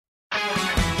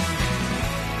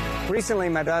Recently,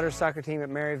 my daughter's soccer team at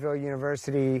Maryville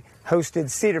University hosted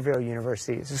Cedarville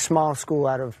University. It's a small school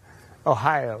out of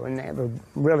Ohio, and they have a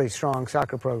really strong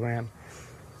soccer program.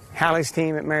 Hallie's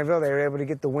team at Maryville, they were able to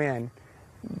get the win.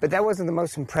 But that wasn't the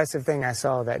most impressive thing I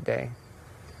saw that day.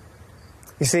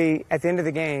 You see, at the end of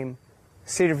the game,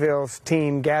 Cedarville's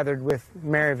team gathered with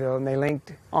Maryville, and they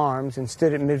linked arms and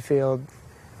stood at midfield,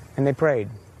 and they prayed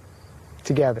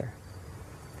together.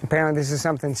 Apparently, this is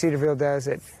something Cedarville does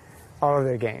at all of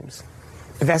their games.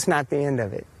 But that's not the end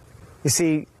of it. You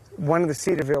see, one of the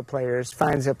Cedarville players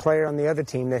finds a player on the other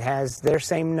team that has their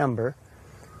same number,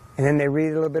 and then they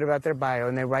read a little bit about their bio,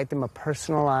 and they write them a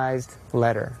personalized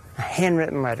letter, a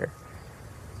handwritten letter.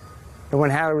 The one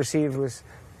Hallie received was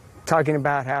talking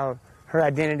about how her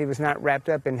identity was not wrapped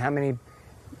up in how many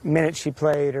minutes she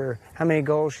played or how many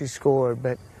goals she scored,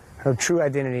 but her true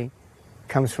identity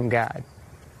comes from God.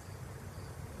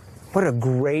 What a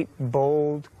great,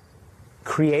 bold,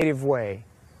 creative way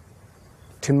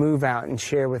to move out and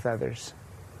share with others,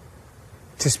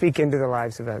 to speak into the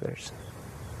lives of others.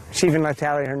 She even left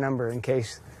Hallie her number in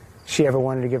case she ever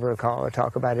wanted to give her a call or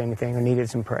talk about anything or needed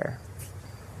some prayer.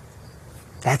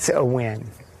 That's a win.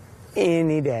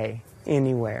 Any day,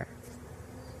 anywhere.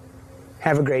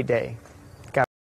 Have a great day.